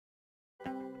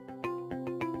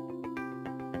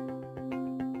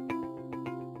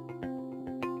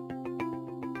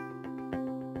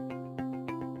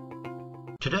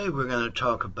Today we're going to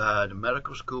talk about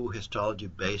medical school histology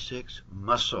basics,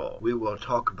 muscle. We will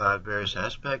talk about various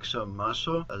aspects of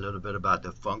muscle, a little bit about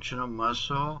the function of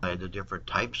muscle, the different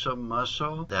types of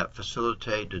muscle that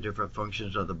facilitate the different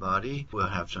functions of the body. We'll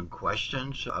have some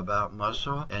questions about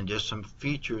muscle and just some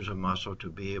features of muscle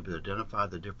to be able to identify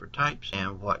the different types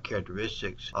and what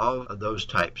characteristics of those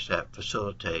types that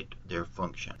facilitate their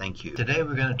function. Thank you. Today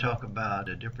we're going to talk about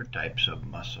the different types of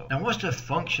muscle. Now, what's the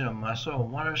function of muscle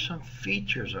and what are some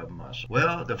features of muscle?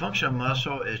 Well, the function of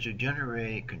muscle is to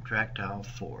generate contractile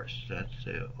force. That's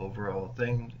the overall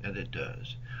thing that it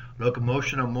does.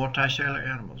 Locomotion of multicellular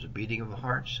animals, the beating of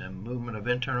hearts and movement of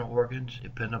internal organs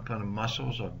depend upon the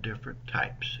muscles of different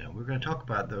types. And we're going to talk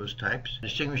about those types.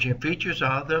 Distinguishing features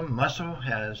of them: muscle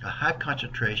has a high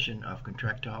concentration of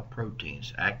contractile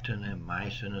proteins, actin and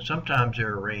myosin, and sometimes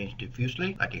they're arranged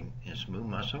diffusely, like in smooth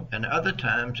muscle, and other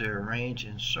times they're arranged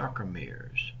in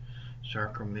sarcomeres.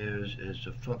 Sarcomeres is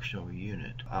the functional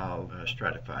unit of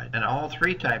stratified. And all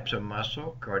three types of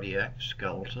muscle, cardiac,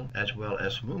 skeletal, as well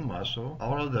as smooth muscle,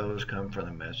 all of those come from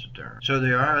the mesoderm. So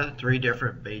there are three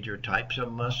different major types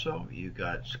of muscle. You've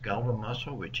got skeletal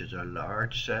muscle, which is a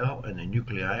large cell, and the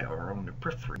nuclei are on the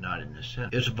periphery, not in the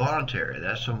center. It's voluntary.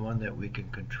 That's the one that we can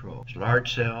control. It's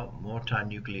large cell,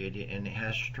 multinucleated, and it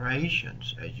has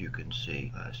striations, as you can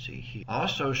see here.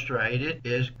 Also striated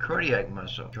is cardiac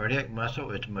muscle. Cardiac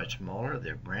muscle is much smaller.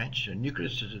 They're branched, the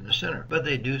nucleus is in the center, but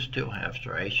they do still have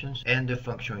striations, and the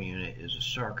functional unit is a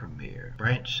sarcomere.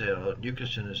 Branch cell,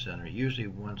 nucleus in the center, usually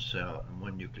one cell and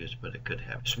one nucleus, but it could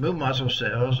have. Smooth muscle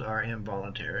cells are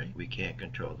involuntary. We can't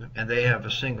control them, and they have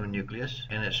a single nucleus,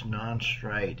 and it's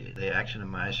non-striated. The actin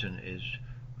and myosin is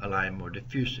aligned more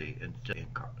diffusely in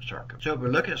sarcomere. So if we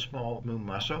look at small smooth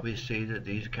muscle, we see that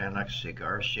these are kind of like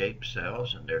cigar-shaped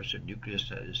cells, and there's a nucleus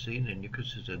that is seen. The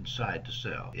nucleus is inside the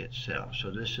cell itself.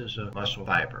 So this is a muscle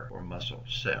fiber or muscle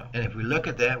cell. And if we look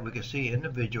at that, we can see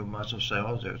individual muscle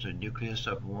cells. There's a nucleus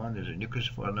of one, there's a nucleus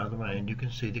for another one, and you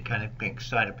can see the kind of pink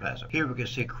cytoplasm. Here we can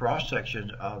see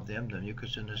cross-sections of them, the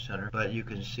nucleus in the center, but you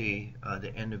can see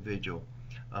the individual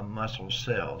muscle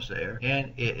cells there,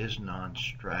 and it is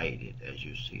non-striated, as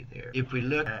you see there. If we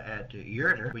look at the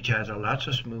ureter, which has lots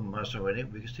of smooth muscle in it,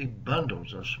 we can see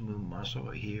bundles of smooth muscle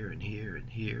here and here and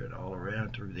here and all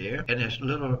around through there. And it's a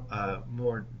little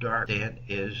more dark than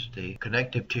is the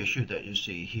connective tissue that you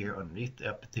see here underneath the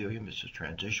epithelium. This is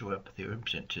transitional epithelium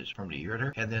since it's from the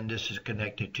ureter. And then this is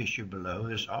connective tissue below.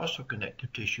 There's also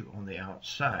connective tissue on the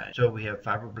outside. So we have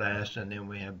fibroblasts, and then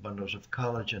we have bundles of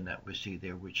collagen that we see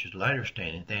there, which is lighter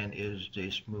staining than is the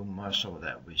smooth muscle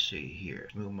that we see here.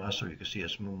 Smooth muscle, you can see a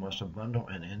smooth muscle bundle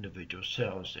and individual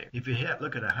cells there. If you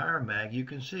look at a higher mag, you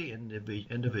can see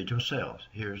individual cells.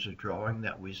 Here's a drawing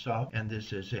that we saw, and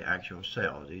this is the actual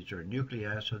cell. These are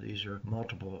nuclei, so these are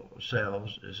multiple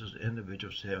cells. This is the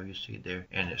individual cell you see there,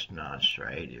 and it's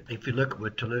non-striated. If you look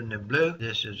with toluene in blue,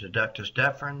 this is the ductus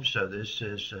deferens, so this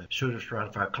is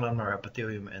pseudostratified columnar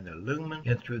epithelium and the lumen,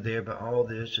 and through there, but all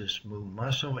this is smooth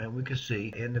muscle, and we can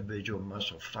see individual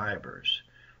muscle fibers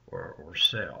or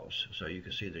cells. So you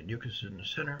can see the nucleus in the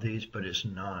center of these, but it's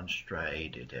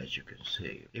non-striated, as you can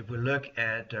see. If we look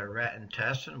at rat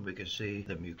intestine, we can see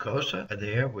the mucosa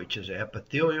there, which is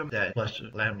epithelium that plus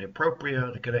lamina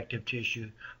propria, the connective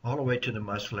tissue, all the way to the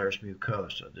muscularis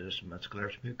mucosa. This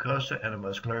muscularis mucosa and the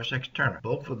muscularis externa.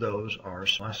 Both of those are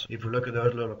muscle. If we look at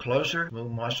those a little closer,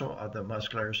 smooth muscle of the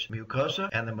muscularis mucosa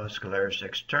and the muscularis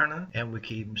externa, and we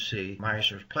can even see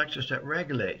Meissner's plexus that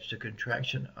regulates the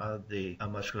contraction of the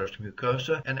muscularis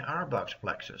mucosa and the Auerbach's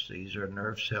plexus. These are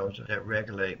nerve cells that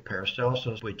regulate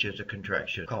peristalsis, which is a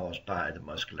contraction caused by the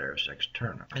muscularis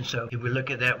externa. And so if we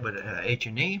look at that with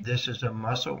H&E, this is a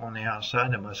muscle on the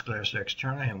outside, the muscularis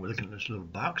externa, and we're looking at this little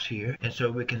box here. And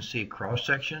so we can see cross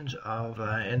sections of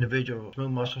individual smooth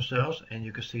muscle cells, and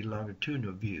you can see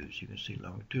longitudinal views. You can see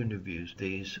longitudinal views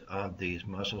of these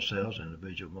muscle cells,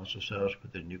 individual muscle cells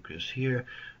with the nucleus here.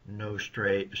 No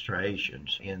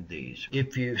striations in these.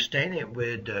 If you stain it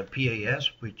with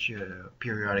PAS, which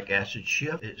periodic acid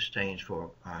shift, it stains for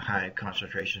high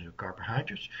concentrations of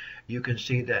carbohydrates. You can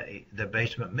see that the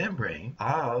basement membrane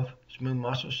of smooth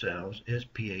muscle cells is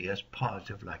PAS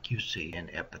positive, like you see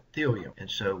in epithelium. And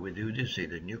so we do see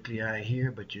the nuclei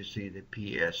here, but you see the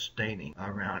PAS staining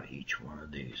around each one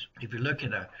of these. If you look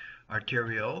at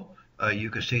arteriole, You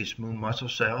can see smooth muscle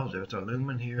cells. There's a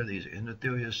lumen here. These are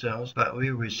endothelial cells. But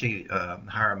we see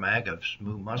higher mag of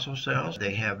smooth muscle cells.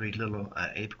 They have these little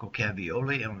apical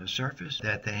caveoli on the surface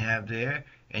that they have there.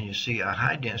 And you see a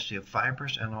high density of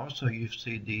fibers, and also you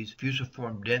see these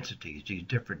fusiform densities, these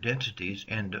different densities,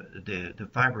 and the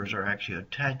fibers are actually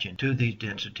attaching to these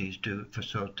densities to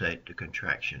facilitate the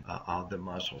contraction of the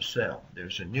muscle cell.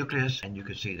 There's a nucleus, and you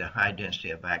can see the high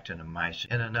density of actin and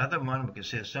myosin. In another one, we can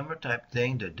see a similar type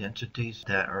thing, the densities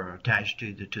that are attached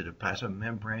to the plasma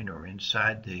membrane or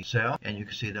inside the cell, and you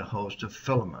can see the host of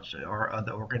filaments. There are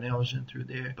other organelles in through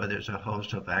there, but there's a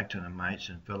host of actin and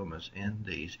myosin filaments in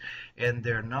these, and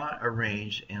they're not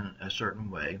arranged in a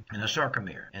certain way in a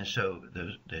sarcomere, and so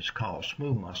it's called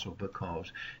smooth muscle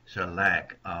because it's a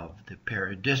lack of the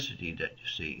periodicity that you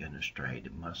see in a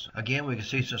striated muscle. Again, we can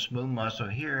see some smooth muscle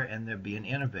here, and they're being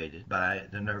innervated by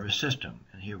the nervous system.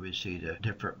 And here we see the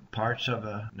different parts of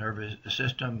a nervous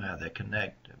system, how they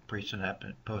connect,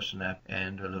 presynaptic, postsynaptic,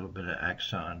 and a little bit of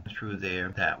axon through there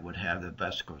that would have the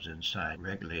vesicles inside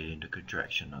regulating the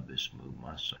contraction of this smooth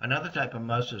muscle. Another type of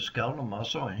muscle is skeletal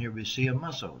muscle, and here we see a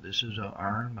muscle. This is an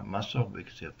arm, a muscle. We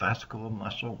can see a fascicle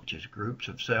muscle, which is groups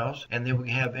of cells, and then we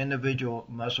have individual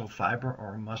muscle fiber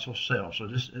or muscle cell. So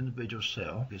this individual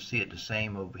cell, you see it the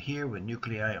same over here with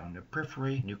nuclei on the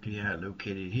periphery, nuclei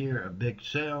located here, a big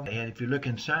cell, and if you look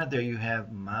inside there, you have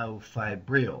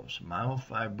myofibrils.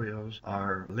 Myofibrils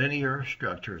are linear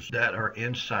structures that are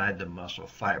inside the muscle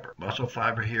fiber. Muscle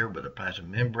fiber here with a plasma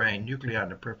membrane, nuclei on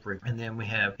the periphery, and then we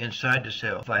have inside the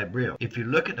cell fibril. If you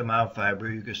look at the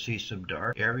myofibril, you can see some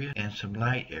dark areas and some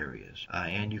light areas,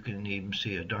 and you can even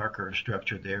see a darker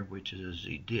structure there, which is a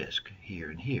Z disc here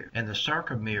and here. And the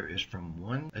sarcomere is from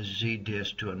one Z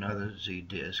disc to another Z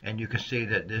disc, and you can see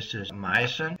that this is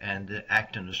myosin, and the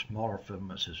actin, the smaller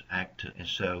filaments, is actin. And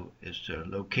so it's the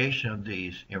location of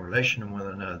these in relation to one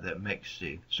another that makes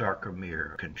the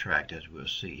sarcomere contract, as we'll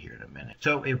see here in a minute.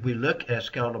 So if we look at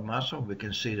skeletal muscle, we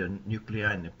can see the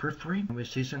nuclei in the periphery, and we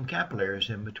see some capillaries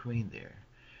in between there.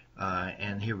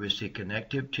 And here we see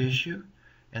connective tissue,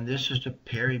 and this is the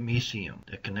perimysium.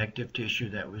 The connective tissue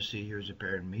that we see here is the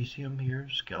perimysium here,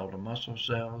 skeletal muscle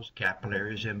cells,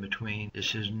 capillaries in between.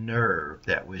 This is nerve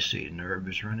that we see. Nerve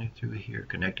is running through here,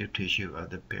 connective tissue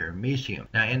of the perimysium.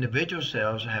 Now, individual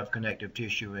cells have connective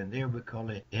tissue in there. We call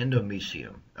it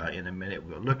endomysium. In a minute,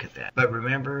 we'll look at that. But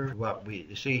remember, what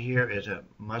we see here is that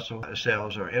muscle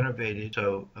cells are innervated,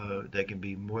 so they can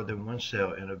be more than one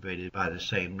cell innervated by the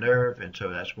same nerve, and so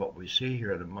that's what we see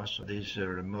here in the muscle. These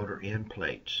are the motor end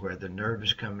plates, where the nerve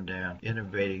is coming down,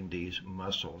 innervating these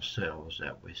muscle cells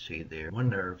that we see there. One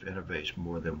nerve innervates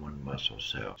more than one muscle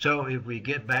cell. So if we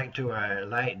get back to our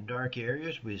light and dark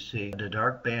areas, we see the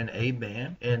dark band A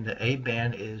band, and the A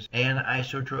band is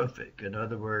anisotropic. In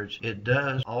other words, it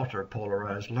does alter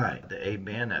polarized light. The A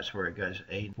band, that's where it goes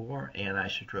A for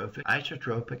anisotropic.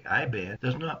 Isotropic I band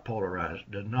does not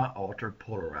alter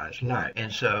polarized light.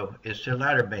 And so it's the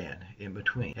lighter band in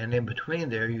between. And in between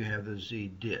there you have the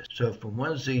Z disc. So from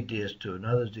one Z disc to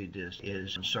another Z disc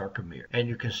is sarcomere. And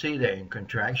you can see that in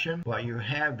contraction, what you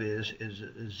have is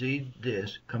Z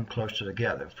discs come closer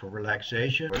together. For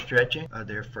relaxation or stretching,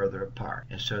 they're further apart.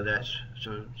 And so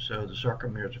so the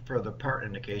sarcomeres are further apart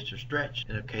in the case of stretch.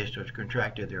 In the case of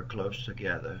contracted, they're close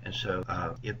together. And so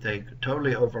if they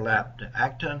totally overlap the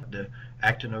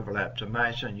actin overlaps the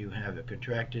myosin, you have it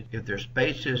contracted. If there's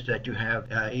spaces that you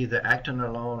have either actin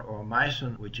alone or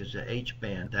myosin, which is the H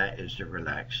band, that is the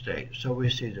relaxed state. So we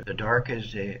see that the dark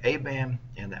is the A band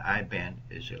and the I band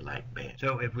is the light band.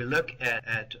 So if we look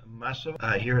at muscle,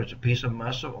 here is a piece of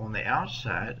muscle. On the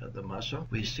outside of the muscle,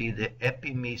 we see the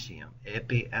epimysium.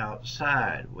 Epi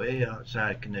outside, way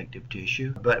outside connective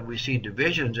tissue. But we see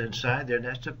divisions inside there.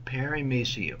 That's the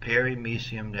perimysium.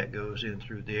 Perimysium that goes in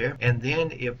through there. And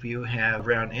then if you have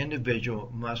around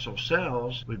individual muscle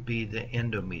cells would be the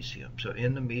endomysium. So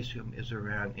endomysium is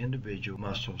around individual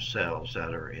muscle cells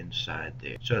that are inside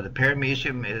there. So the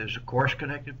perimysium is coarse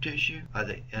connective tissue.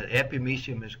 The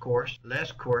epimysium is coarse,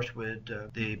 less coarse with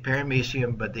the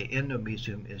perimysium, but the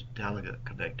endomysium is delicate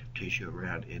connective tissue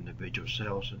around individual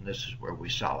cells, and this is where we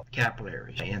saw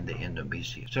capillaries in the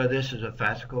endomysium. So this is a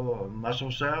fascicle of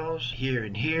muscle cells here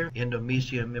and here,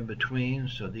 endomysium in between.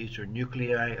 So these are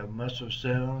nuclei of muscle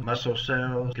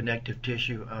cells, connective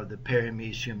tissue of the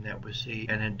perimysium that we see,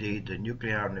 and indeed the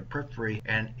nuclei on the periphery,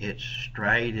 and it's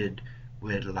striated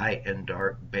with light and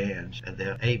dark bands, and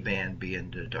the A band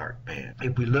being the dark band.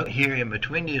 If we look here in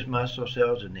between these muscle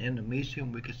cells and the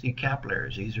endomysium, we can see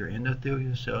capillaries. These are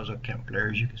endothelial cells of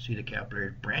capillaries. You can see the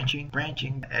capillaries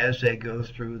branching as they go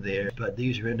through there. But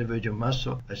these are individual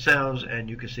muscle cells, and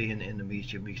you can see in the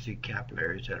endomysium, you can see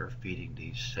capillaries that are feeding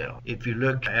these cells. If you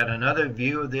look at another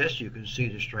view of this, you can see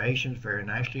the striations very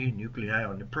nicely, nuclei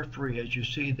on the periphery as you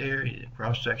see there,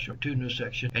 cross-section, longitudinal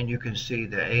section, and you can see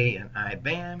the A and I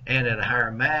band. And at a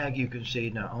higher mag, you can see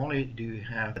not only do you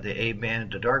have the A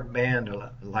band, the dark band,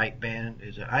 the light band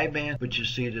is the I band, but you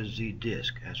see the Z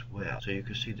disc as well. So you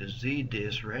can see the Z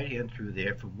disc right in through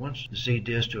there. From one Z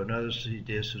disc to another Z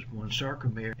disc is one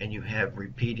sarcomere, and you have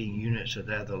repeating units of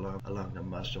that along the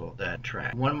muscle that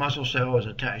track. One muscle cell is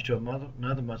attached to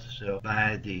another muscle cell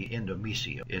by the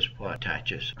endomysium is what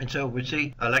attaches. And so we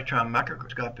see electron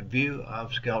microscopic view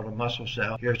of skeletal muscle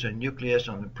cell. Here's a nucleus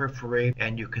on the periphery,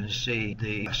 and you can see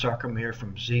the sarcomere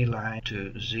from Z line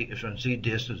to Z, from Z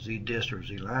disc to Z disc or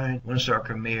Z line. One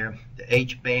sarcomere. The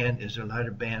H band is a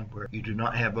lighter band where you do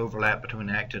not have overlap between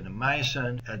actin and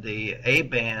myosin. The A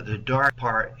band, the dark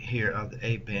part here of the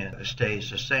A band, stays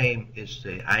the same. It's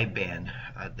the I band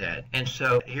that. And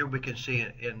so here we can see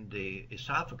in the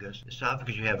esophagus,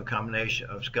 you have a combination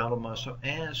of skeletal muscle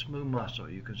and smooth muscle.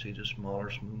 You can see the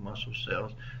smaller smooth muscle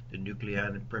cells, the nuclei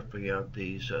and the periphery of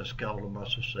these skeletal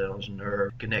muscle cells,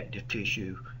 nerve, connective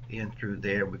tissue in through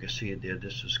there. We can see it there.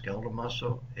 This is skeletal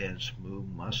muscle and smooth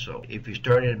muscle. If you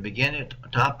start in the beginning, at the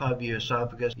top of your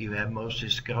esophagus, you have mostly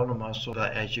skeletal muscle,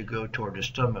 but as you go toward the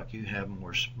stomach, you have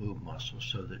more smooth muscle,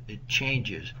 so that it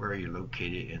changes where you're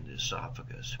located in the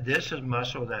esophagus. This is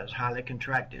muscle that's highly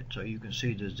contracted, so you can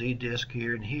see the Z disc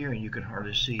here, and you can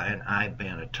hardly see an I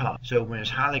band atop. So when it's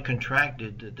highly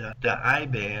contracted, the I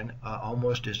band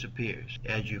almost disappears,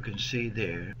 as you can see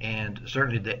there, and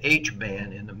certainly the H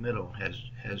band in the middle has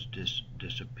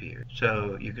disappeared.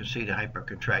 So you can see the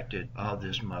hypercontracted of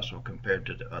this muscle compared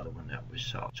to the other one that we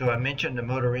saw. So I mentioned the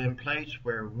motor end plates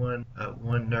where one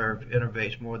nerve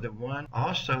innervates more than one.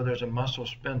 Also, there's a muscle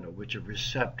spindle, which is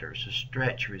receptors, a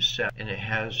stretch receptor, and it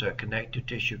has a connective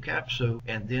tissue capsule,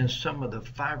 and then some of the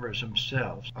fibers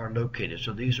themselves are located.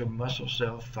 So these are muscle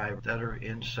cell fibers that are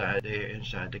inside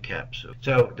the capsule.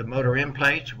 So the motor end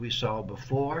plates we saw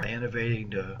before,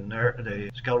 innervating the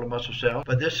skeletal muscle cell,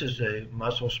 but this is a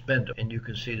muscle spindle, and you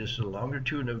can see this is a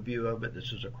longitudinal view of it.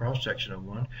 This is a cross section of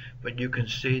one, but you can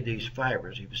see these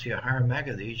fibers. If you see a higher mag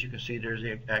of these, you can see there's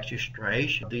actually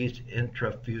striation of these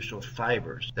intrafusal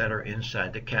fibers that are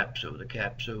inside the capsule. The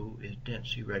capsule is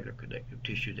dense, irregular connective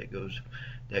tissue that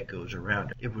goes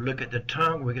around it. If we look at the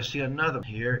tongue, we can see another.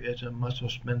 Here is a muscle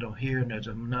spindle here, and there's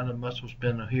another muscle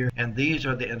spindle here, and these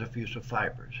are the interfusal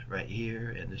fibers right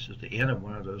here, and this is the end of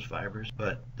one of those fibers,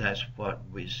 but that's what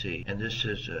we see. And this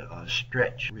is a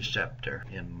stretch receptor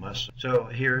in muscle. So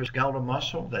here's skeletal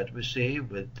muscle that we see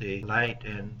with the light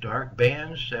and dark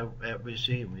bands that we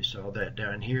see, and we saw that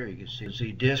down here. You can see the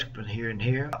Z disc from here and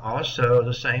here. Also,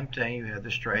 the same thing, you have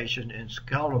the striation in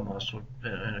skeletal muscle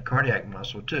and a cardiac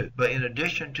muscle too. But in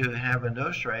addition to having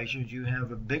those striations, you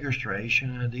have a bigger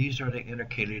striation, and these are the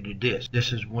intercalated discs.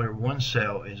 This is where one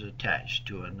cell is attached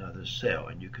to another cell,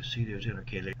 and you can see there's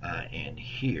intercalated in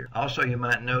here. Also, you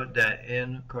might note that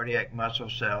in cardiac muscle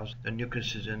cells, the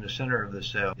nucleus is in the center of the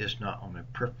cell. It's not on the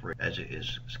periphery as it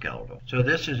is skeletal. So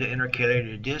this is the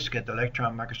intercalated disc at the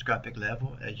electron microscopic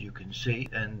level, as you can see,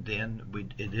 and then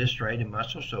it is striated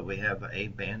muscle, so we have an A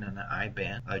band and an I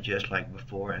band, just like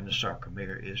before, and the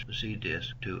sarcomere is Z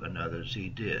disc to another Z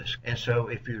disc. And so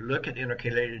if you look at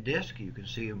intercalated disc, you can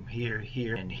see them here,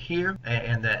 here, and here,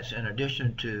 and that's in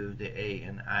addition to the A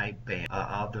and I band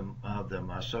of the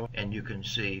muscle, and you can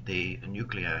see the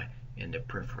nuclei in the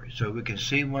periphery. So we can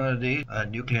see one of the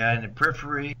nuclei in the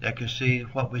periphery. That can see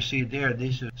what we see there.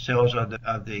 These are cells of the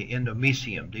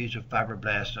endomysium. These are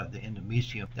fibroblasts of the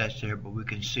endomysium that's there, but we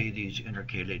can see these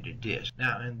intercalated discs.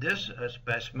 Now in this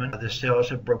specimen, the cells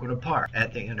have broken apart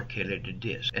at the intercalated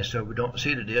disc, and so we don't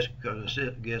see the disc because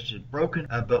the disc is broken,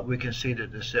 but we can see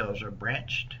that the cells are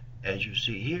branched, as you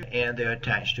see here, and they're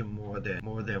attached to more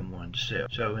than one cell.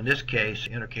 So in this case,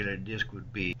 intercalated disc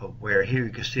would be where here you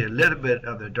can see a little bit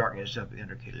of the darkness of the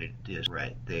intercalated disc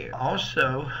right there.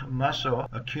 Also, muscle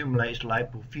accumulates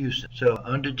lipofuscin. So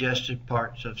undigested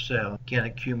parts of cells can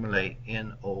accumulate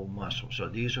in old muscle. So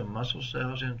these are muscle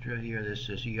cells in through here. This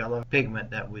is yellow pigment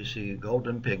that we see.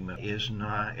 Golden pigment is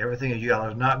not, everything is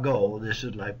yellow is not gold. This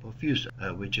is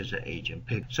lipofuscin, which is an aging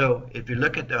pigment. So if you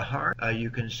look at the heart, you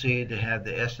can see they have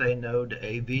the SA nuclei node,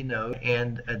 the AV node,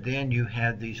 and then you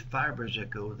have these fibers that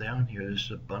go down here. This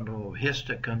is a bundle of hist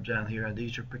that comes down here, and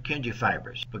these are Purkinje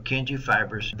fibers. Purkinje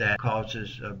fibers that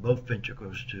causes both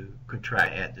ventricles to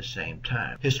contract at the same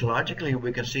time. Histologically,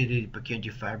 we can see these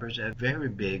Purkinje fibers as very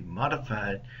big,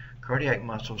 modified cardiac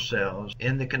muscle cells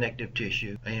in the connective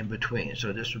tissue in between.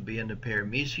 So this would be in the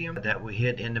perimysium. That will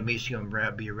hit in the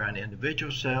mesonym, be around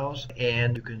individual cells,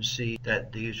 and you can see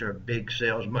that these are big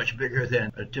cells, much bigger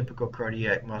than a typical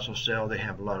cardiac muscle cell. They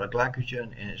have a lot of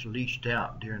glycogen, and it's leached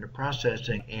out during the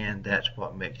processing, and that's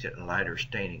what makes it lighter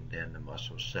staining than the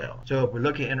muscle cell. So if we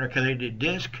look at intercalated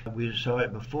disc, we saw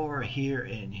it before here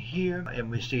and here, and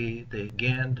we see the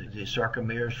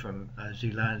sarcomeres from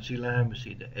Z-line, Z-line. We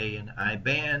see the A and I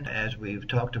band. As we've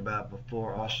talked about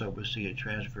before, also we see a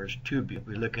transverse tubule. If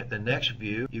we look at the next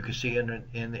view, you can see in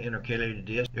the intercalated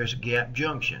disc, there's gap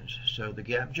junctions. So the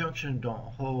gap junctions don't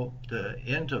hold the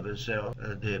ends of the cell.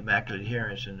 The macular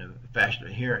adherence and the fascial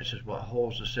adherence is what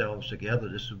holds the cells together.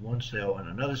 This is one cell and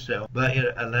another cell, but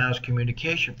it allows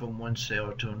communication from one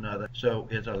cell to another. So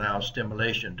it allows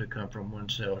stimulation to come from one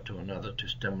cell to another to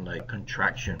stimulate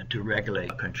contraction, to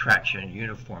regulate contraction,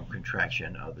 uniform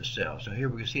contraction of the cell. So here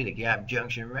we can see the gap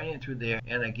junction right in through there,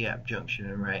 and a gap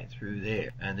junction right through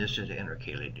there, and this is the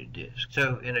intercalated disc.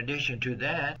 So in addition to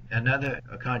that, another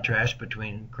contrast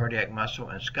between cardiac muscle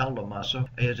and skeletal muscle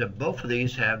is that both of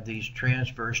these have these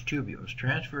transverse tubules.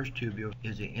 Transverse tubule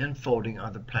is the infolding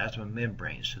of the plasma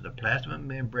membrane. So the plasma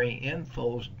membrane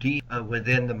infolds deep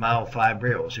within the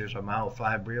myofibrils. There's a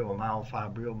myofibril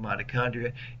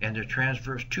mitochondria, and the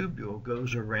transverse tubule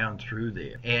goes around through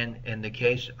there. And in the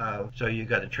case of, so you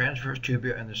got the transverse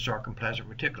tubule and the sarcoplasmic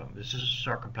reticulum. This is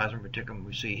the sarcoplasmic reticulum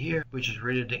we see here, which is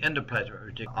really the endoplasmic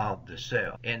reticulum of the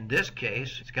cell. In this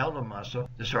case, skeletal muscle,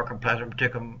 the sarcoplasmic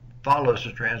reticulum follows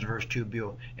the transverse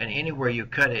tubule, and anywhere you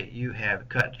cut it, you have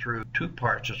cut through two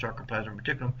parts of sarcoplasmic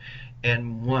reticulum,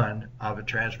 and one of a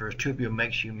transverse tubule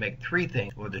makes you make three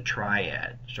things, or the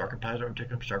triad: sarcoplasmic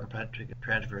reticulum,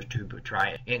 transverse tubule,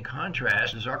 triad. In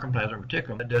contrast, the sarcoplasmic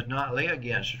reticulum does not lay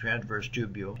against the transverse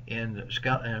tubule in the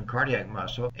skeletal and cardiac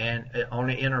muscle, and it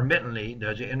only intermittently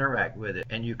does it interact with it.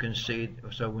 And you can see,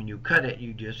 so when you cut it,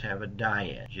 you just have a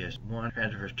dyad, just one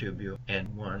transverse tubule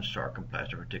and one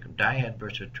sarcoplasmic reticulum. Dyad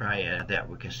versus triad that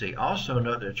we can see. Also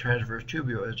note that the transverse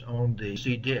tubule is on the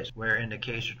C disc, where in the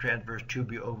case of transverse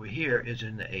tubule over here is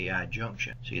in the AI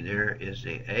junction. See, there is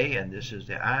the A, and this is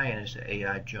the I, and it's the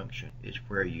AI junction is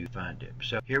where you find it.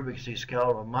 So here we can see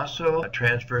skeletal muscle. A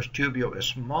transverse tubule is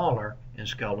smaller in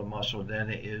skeletal muscle than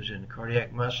it is in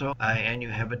cardiac muscle, and you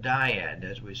have a dyad,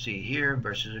 as we see here,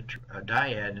 versus a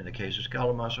dyad in the case of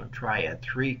skeletal muscle, triad.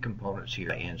 Three components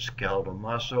here in skeletal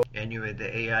muscle, and you have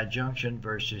the AI junction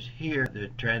versus here the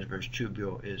transverse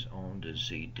tubule is on the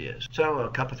Z disc. So a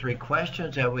couple three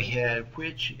questions that we had: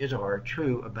 which are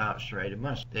true about striated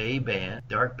muscle? The A band,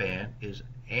 dark band, is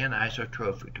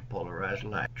anisotrophic to polarized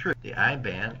light. True. The I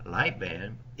band, light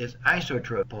band, is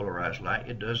isotropic to polarized light.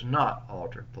 It does not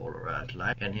alter polarized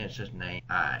light, and hence its name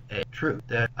IA. True.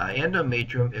 The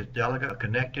endometrium is delicate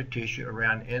connective tissue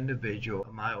around individual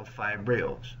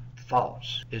myofibrils.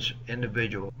 False. It's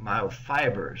individual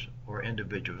myofibers or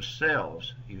individual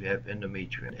cells. You have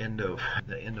endometrium,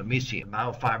 the endomysium.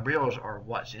 Myofibrils are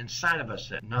what's inside of a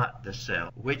cell, not the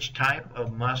cell. Which type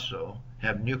of muscle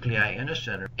have nuclei in the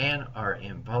center and are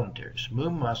involuntary?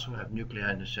 Smooth muscle have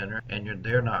nuclei in the center, and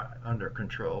they're not under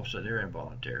control, so they're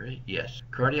involuntary. Yes.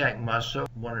 Cardiac muscle,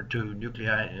 one or two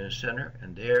nuclei in the center,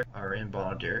 and they are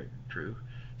involuntary. True.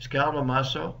 Skeletal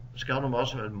muscle has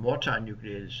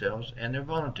multinucleated cells, and they're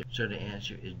voluntary. So the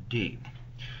answer is D.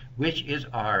 Which is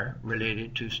R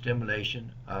related to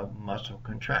stimulation of muscle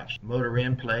contraction? Motor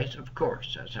in place, of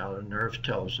course. That's how the nerves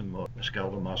tell us the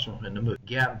skeletal muscle and the movement.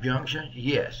 Gap junctions,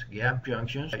 yes. Gap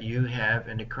junctions you have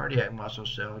in the cardiac muscle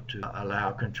cell to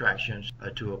allow contractions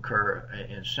to occur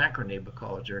in synchrony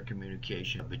because there are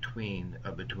communication between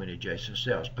adjacent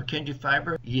cells. Purkinje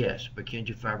fiber, yes.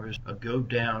 Purkinje fibers go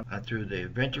down through the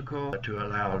ventricle to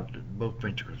allow both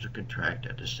ventricles to contract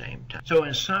at the same time. So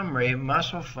in summary,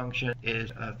 muscle function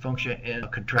is function in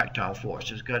contractile force.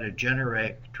 It's got to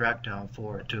generate contractile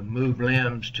force to move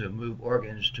limbs, to move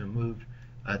organs, to move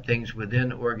things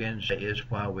within organs, is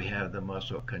why we have the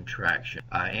muscle contraction.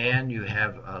 And you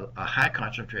have a high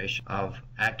concentration of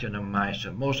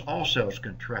actin-myosin. Most all cells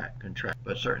contract,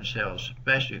 but certain cells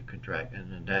especially contract,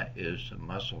 and that is the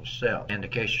muscle cell. In the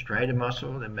case of striated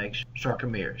muscle, that makes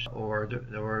sarcomeres, or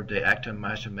the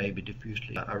actin-myosin may be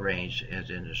diffusely arranged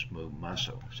as in the smooth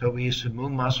muscle. So we use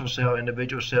smooth muscle cell,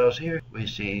 individual cells here. We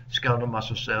see skeletal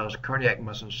muscle cells, cardiac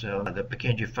muscle cells, the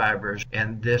Purkinje fibers,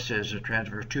 and this is a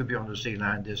transverse tubule on the Z line.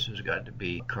 time this has got to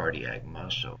be cardiac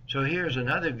muscle. So here's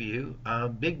another view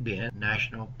of Big Bend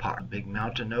National Park. Big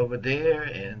mountain over there,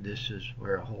 and this is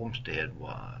where Homestead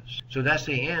was. So that's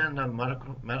the end of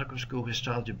medical school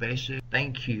histology basics.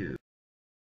 Thank you.